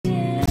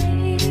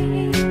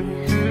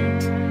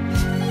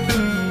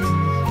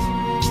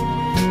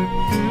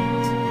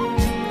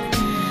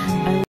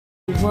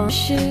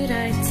Should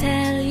I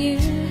tell you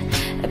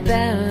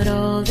about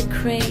all the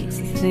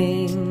crazy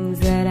things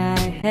that I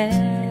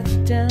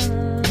have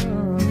done?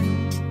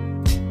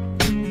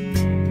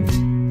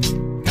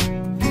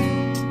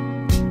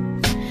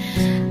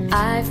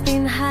 I've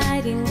been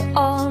hiding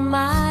all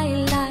my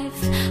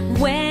life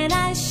when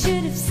I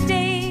should have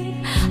stayed.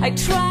 I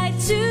tried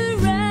to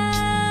run.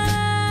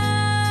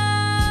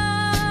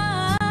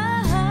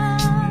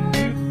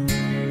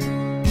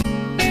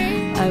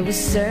 I was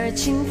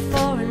searching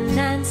for an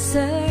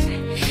answer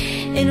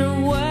in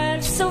a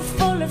world so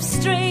full of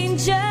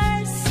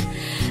strangers,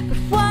 but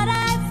what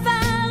I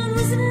found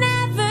was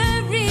never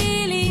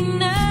really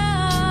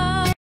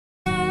known.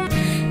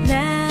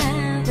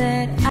 Now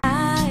that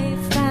I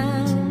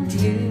found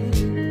you,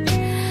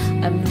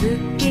 I'm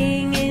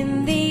looking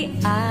in the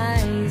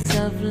eyes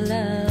of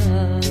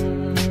love.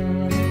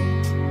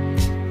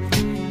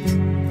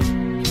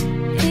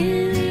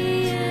 In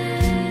the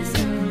eyes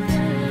of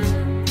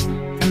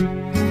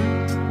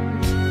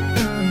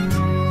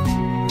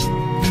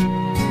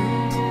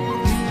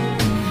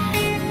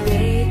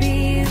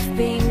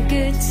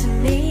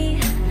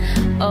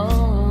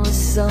oh,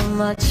 so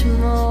much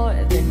more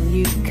than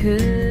you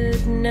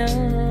could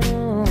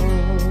know.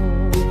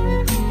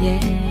 Yeah,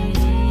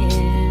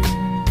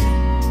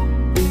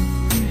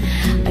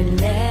 I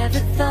never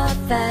thought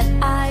that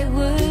I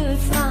would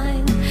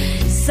find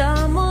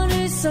someone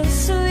who's so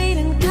sweet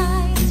and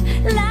kind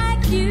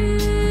like you.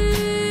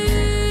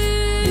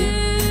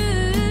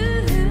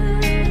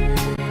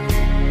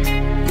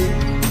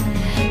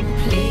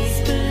 Please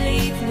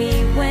believe me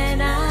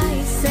when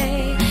I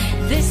say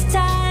this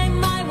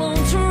time I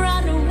won't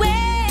run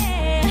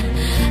away.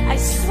 I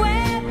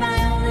swear by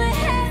all the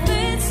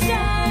heaven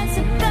stars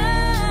above.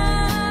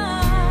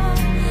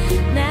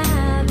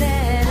 Now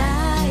that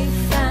I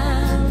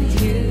found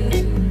you,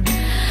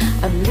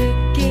 I'm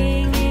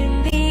looking in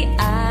the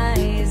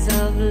eyes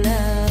of love.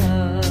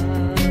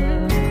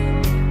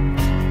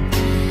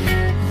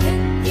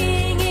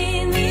 Looking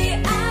in the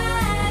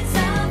eyes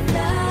of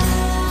love,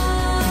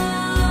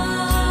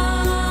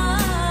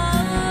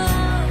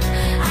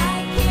 I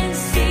can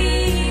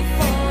see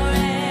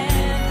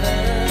forever.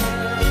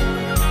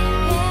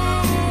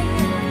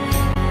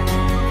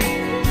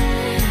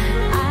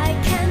 I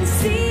can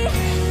see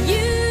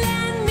you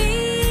and me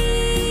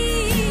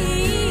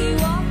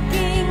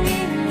walking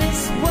in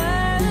this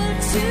world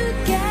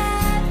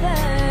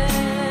together.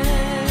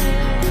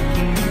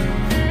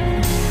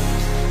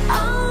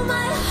 Oh,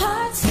 my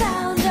heart's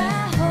found a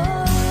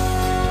home.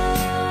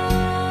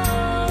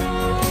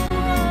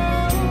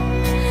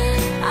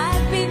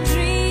 I've been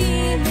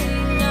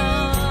dreaming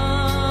of.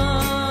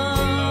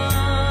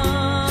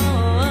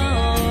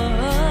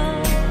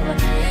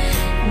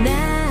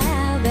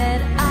 Now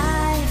that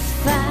I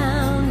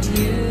found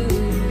you,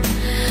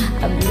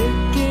 I'm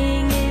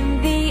looking in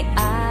the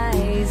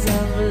eyes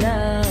of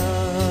love.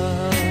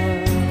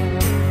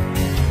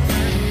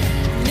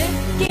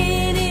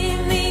 Looking in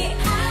the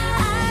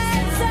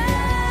eyes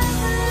of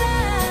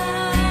love,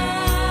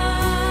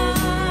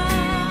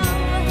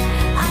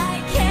 I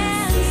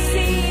can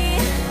see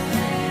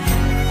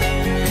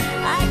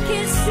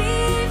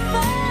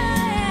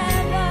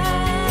forever.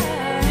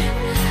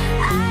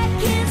 I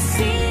can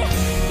see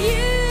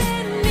you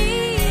and me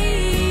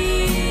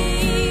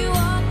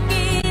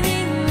walking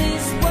in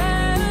this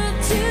world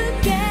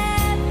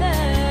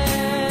together.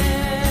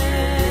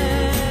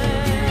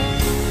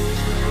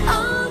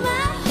 Oh,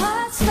 my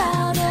heart's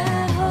found a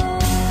home.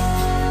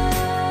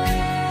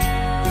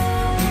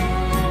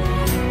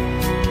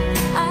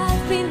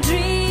 I've been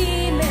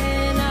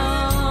dreaming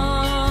of.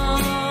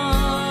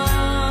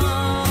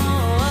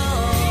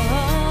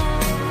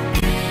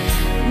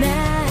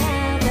 Now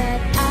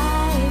that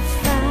I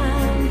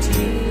found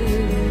you,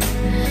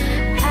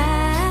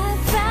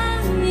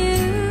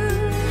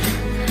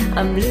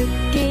 I'm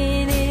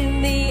looking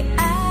in the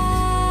eyes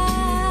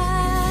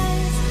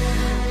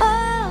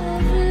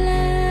of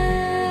love.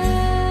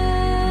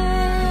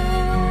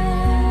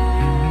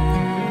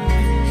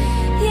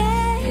 Yeah.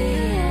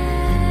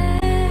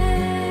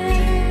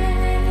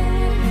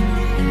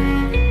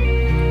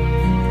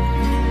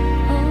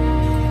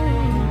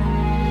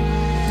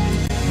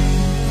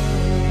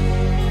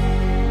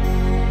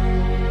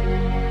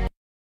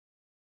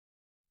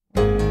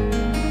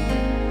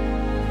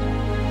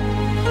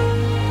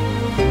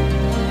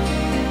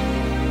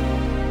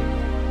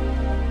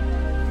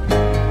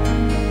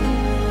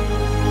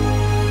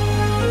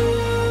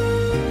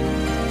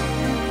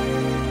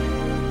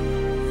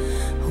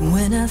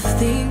 When I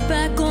think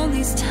back on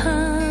these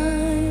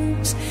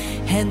times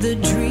and the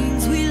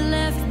dreams we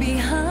left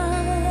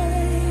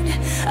behind,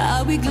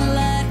 I'll be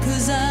glad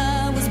 'cause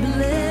I was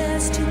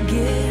blessed to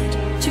get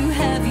to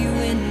have you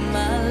in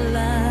my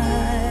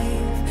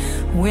life.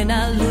 When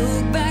I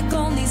look back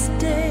on these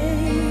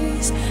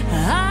days,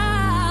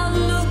 I'll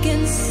look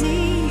and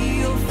see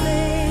your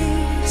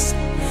face.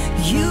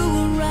 You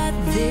were right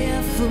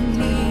there for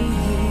me.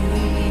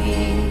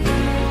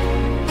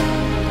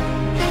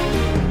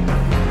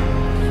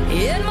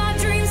 In my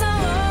dreams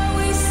I'll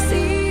always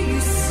see you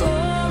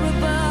soar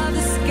above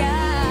the sky.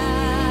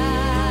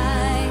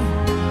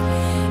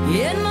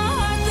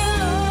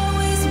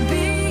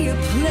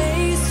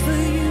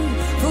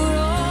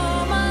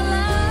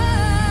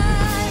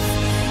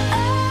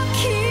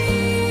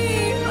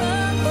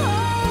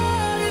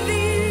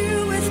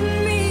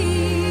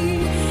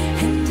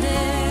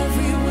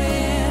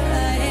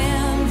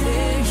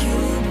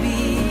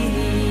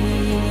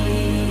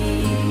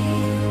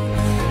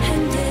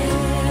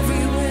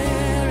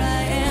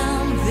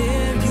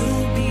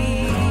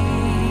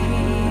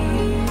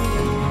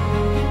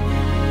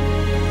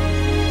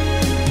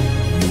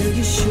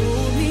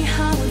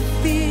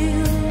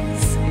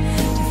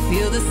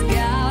 feel the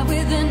sky